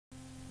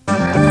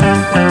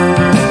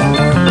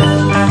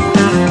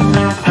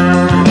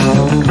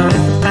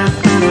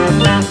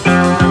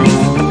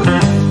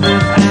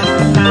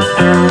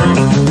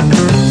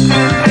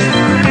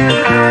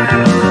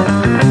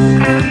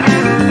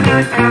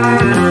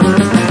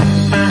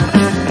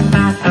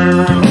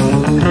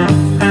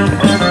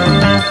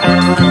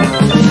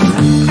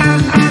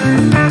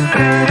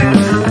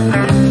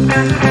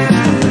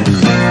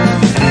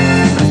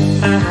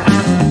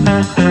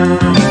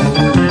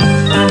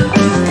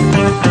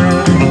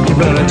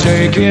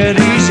Take it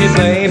easy,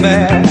 baby,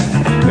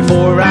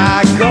 before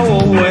I go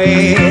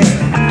away.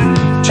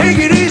 Take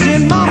it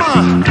easy,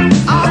 mama,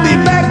 I'll be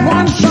back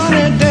one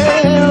sunny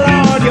day.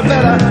 Lord, you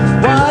better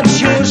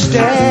watch your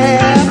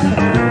step.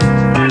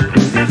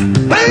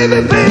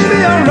 Baby,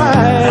 baby,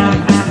 alright.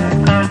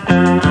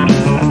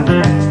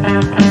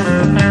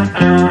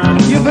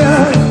 You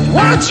better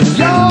watch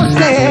your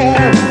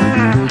step.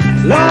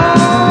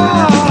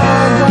 Lord,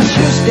 watch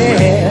your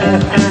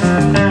step.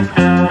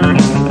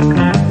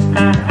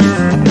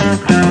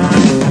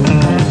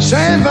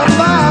 Say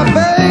bye-bye,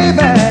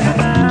 baby,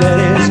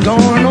 daddy's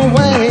going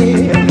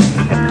away.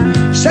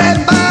 Say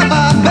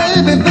bye-bye,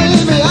 baby,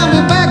 baby, I'll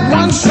be back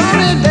one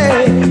sunny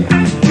day.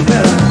 You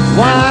better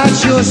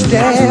watch your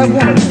step,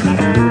 woman.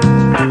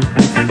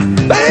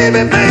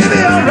 Baby, baby,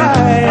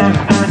 alright.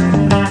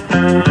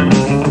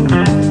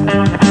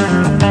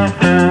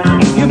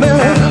 You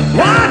better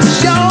watch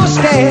your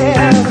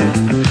step.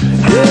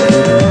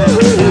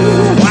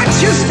 Ooh, watch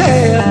your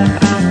step.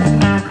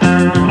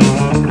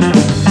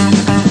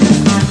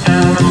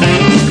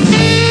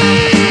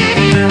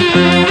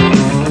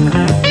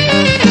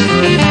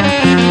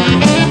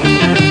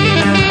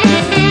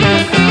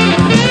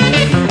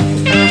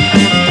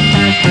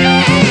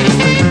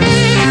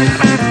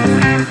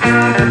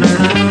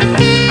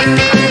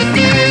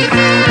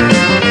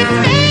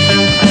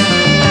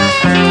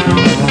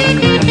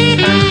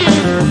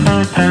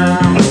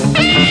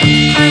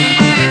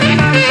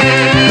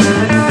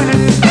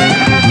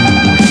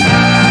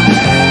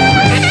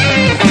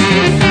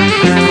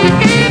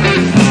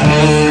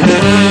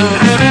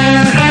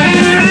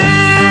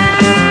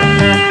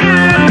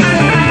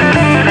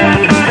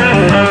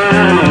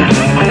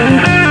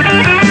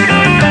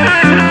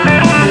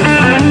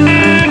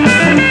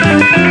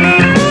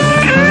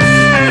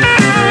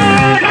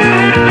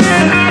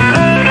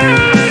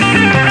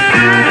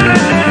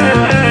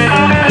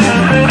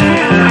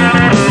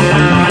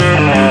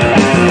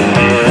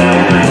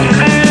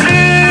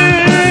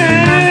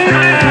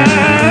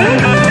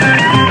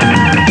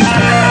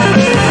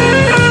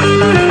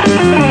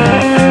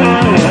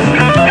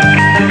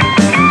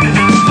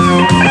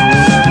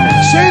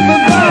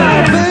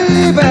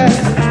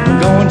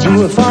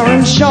 To a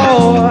foreign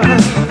shore,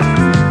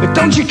 but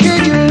don't you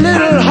kid your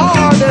little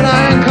heart that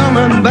I ain't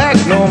coming back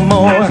no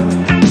more.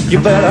 You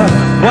better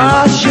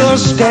watch your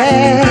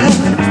step.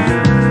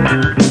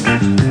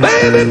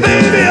 Baby,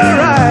 baby,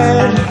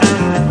 alright.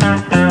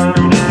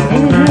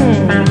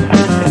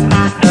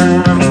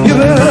 You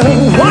better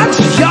watch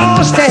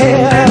your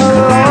step.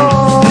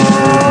 Oh,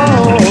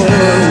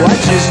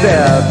 watch your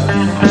step.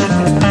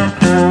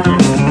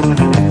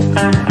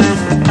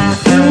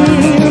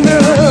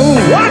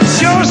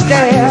 Watch your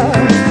step.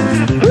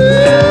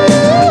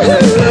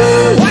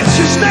 Watch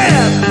your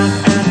step.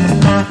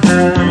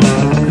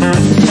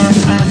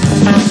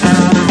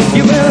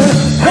 You better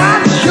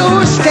watch your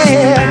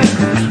step.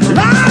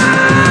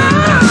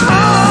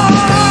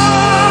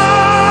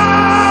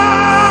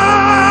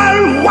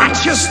 Lord, watch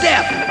your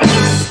step.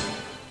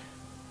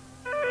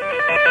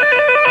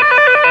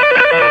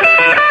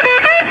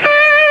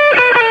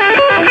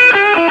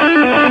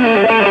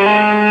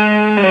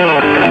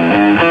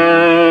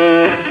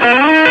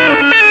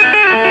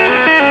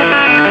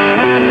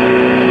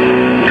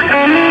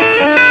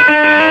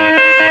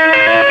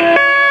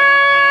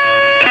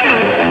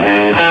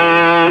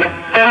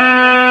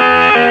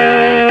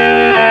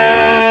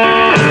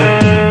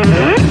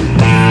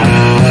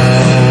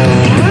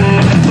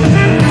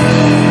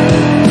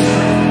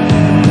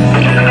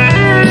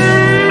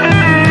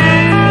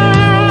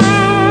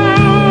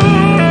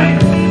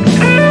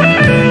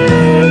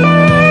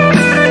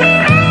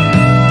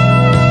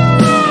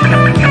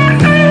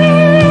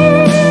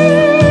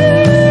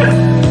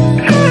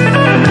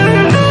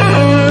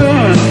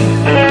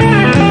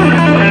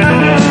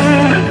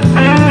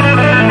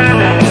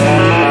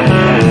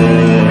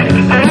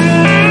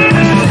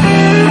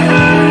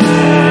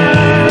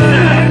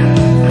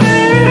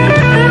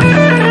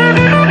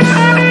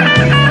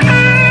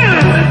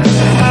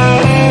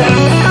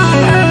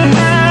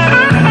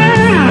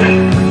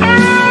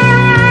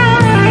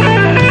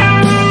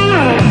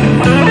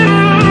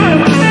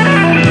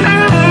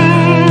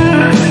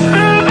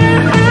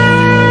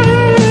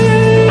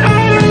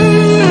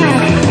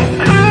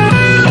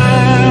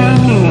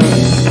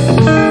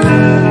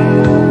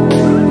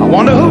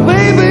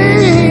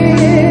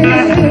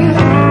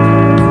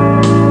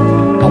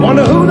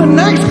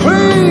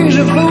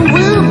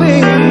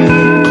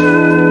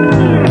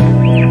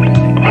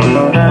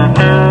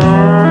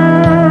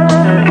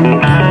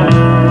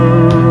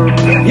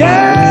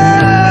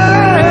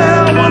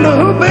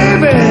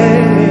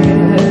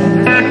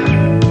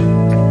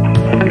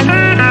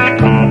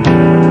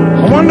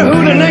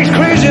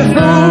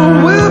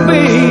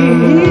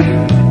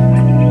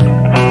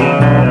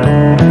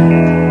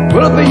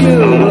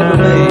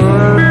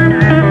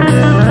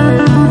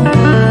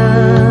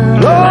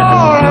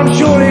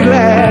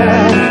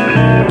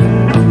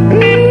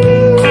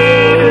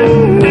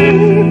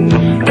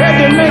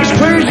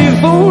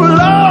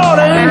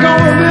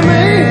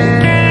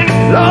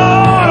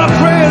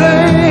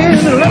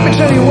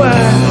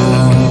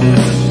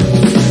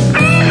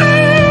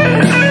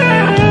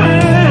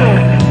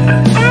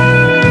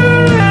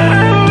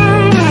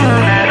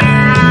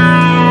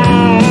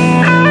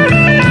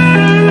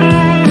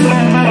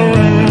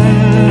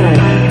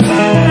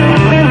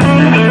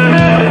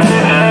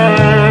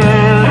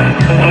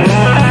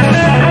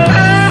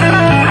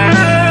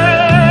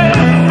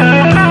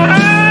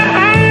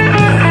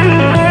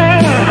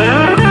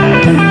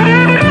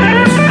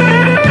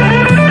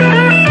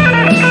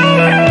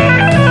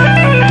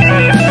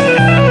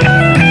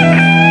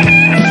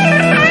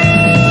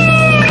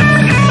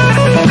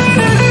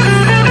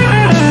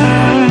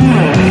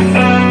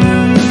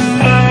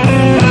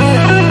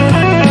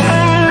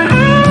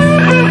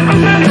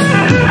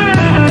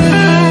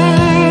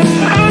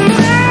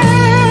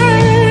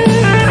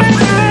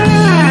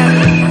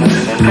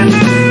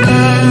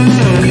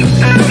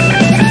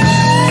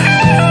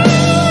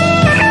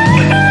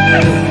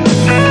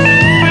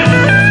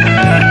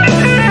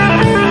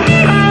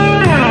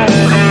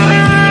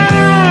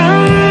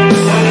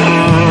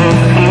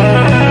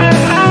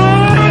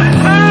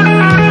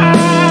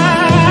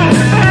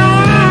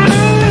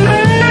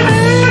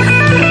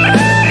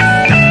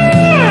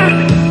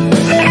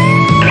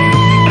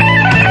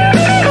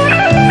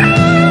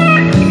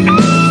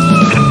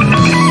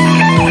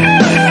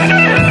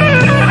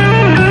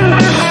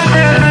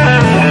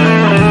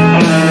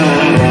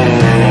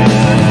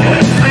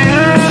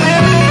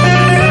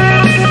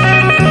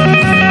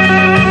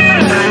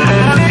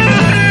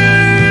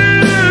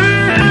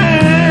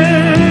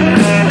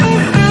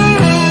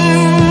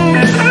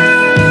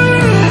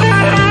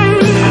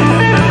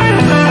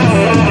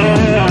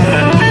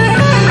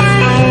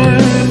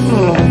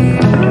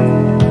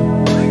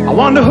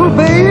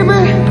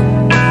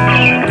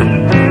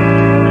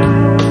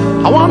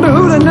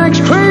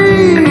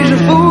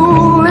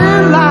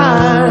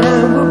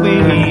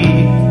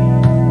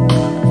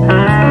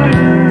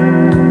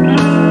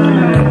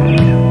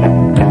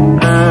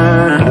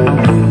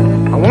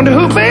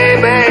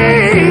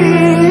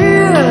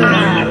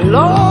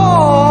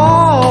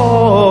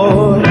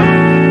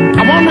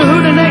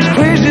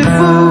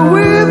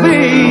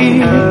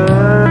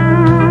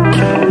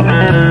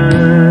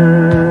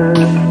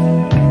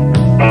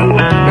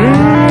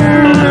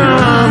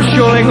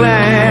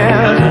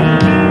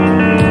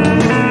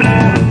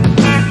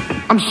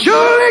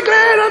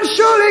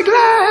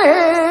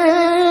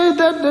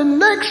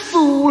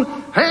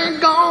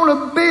 ain't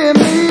gonna be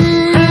me.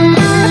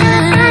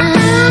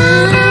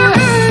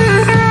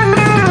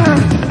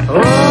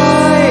 Oh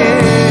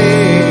yeah.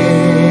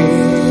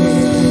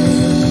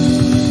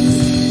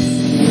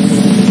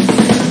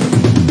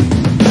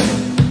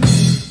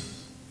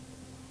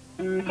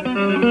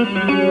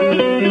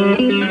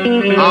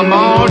 I'm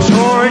all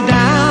tore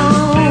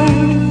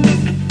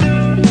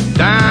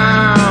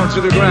down to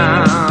the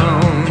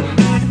ground.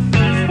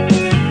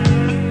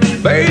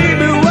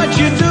 Baby, what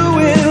you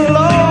doing,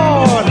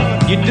 Lord,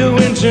 you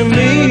doing to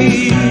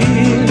me?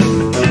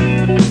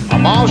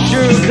 I'm all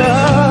shook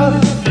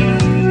up,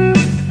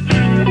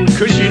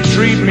 'cause you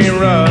treat me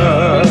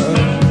rough.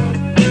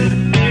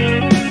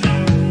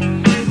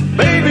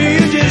 Baby,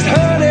 you just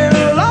hurting,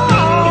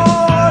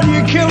 Lord,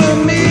 you're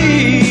killing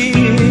me.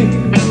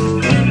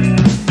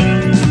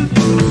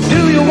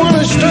 Do you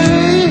wanna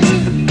stay?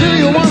 Do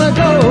you wanna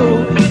go?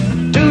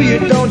 Do you,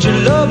 don't you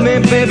love me,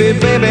 baby,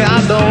 baby, I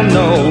don't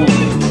know.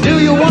 Do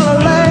you wanna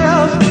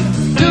laugh?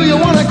 Do you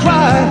wanna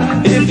cry?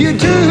 If you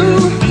do,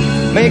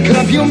 make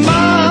up your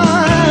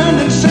mind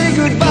and say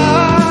goodbye.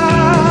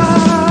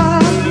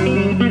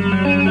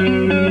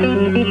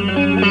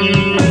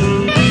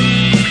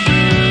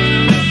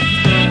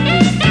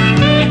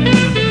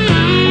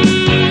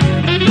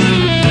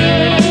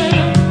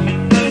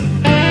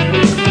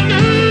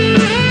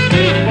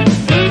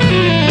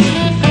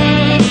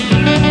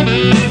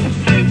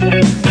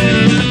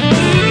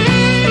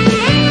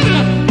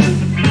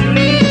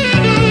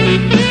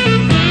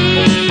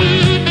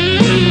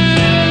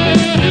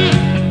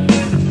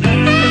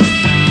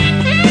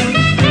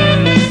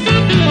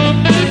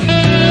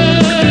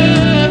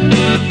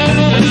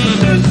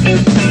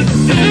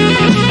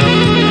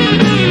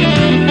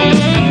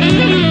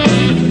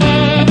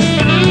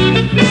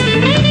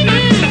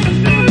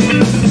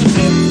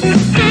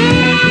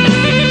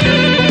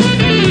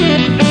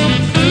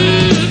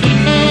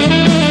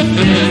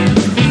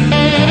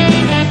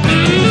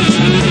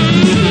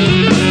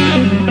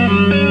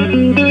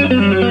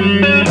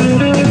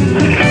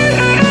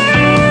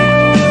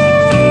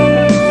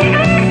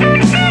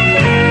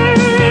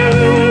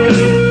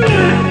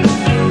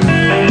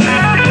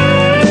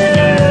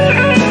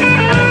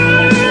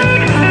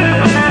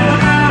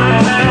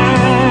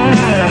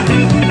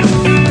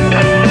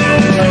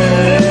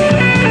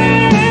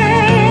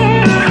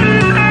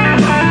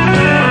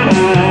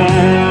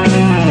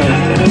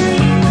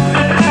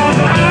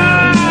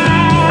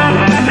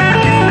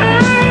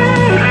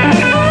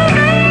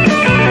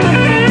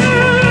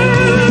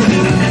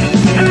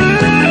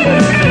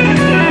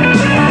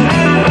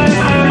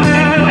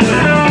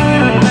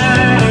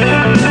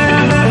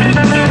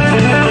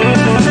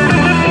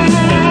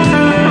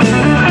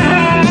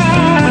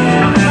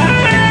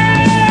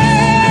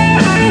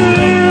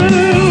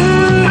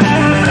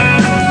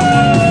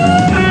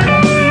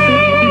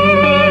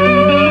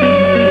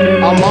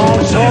 I'm all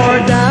tore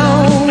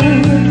down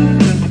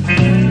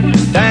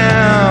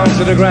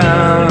to the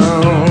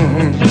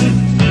ground.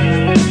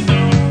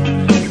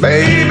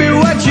 Baby,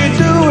 what you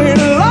doing,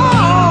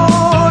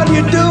 Lord,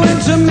 you doing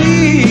to me?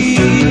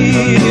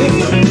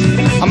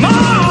 I'm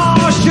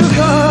all shook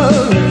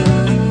up,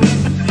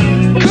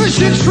 'cause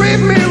you treat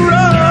me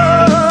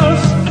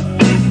rough.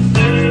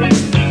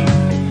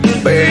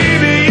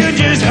 Baby, you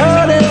just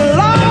hurting,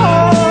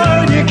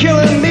 Lord, you're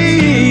killing me.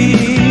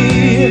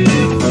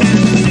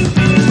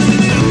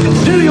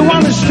 Do you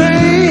wanna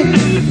stay?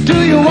 Do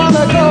you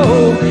wanna go?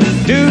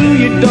 Do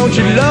you, don't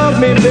you love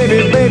me, baby,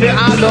 baby,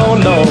 I don't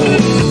know.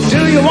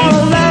 Do you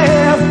wanna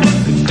laugh?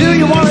 Do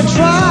you wanna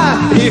try?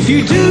 If you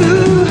do,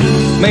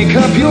 make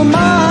up your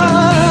mind.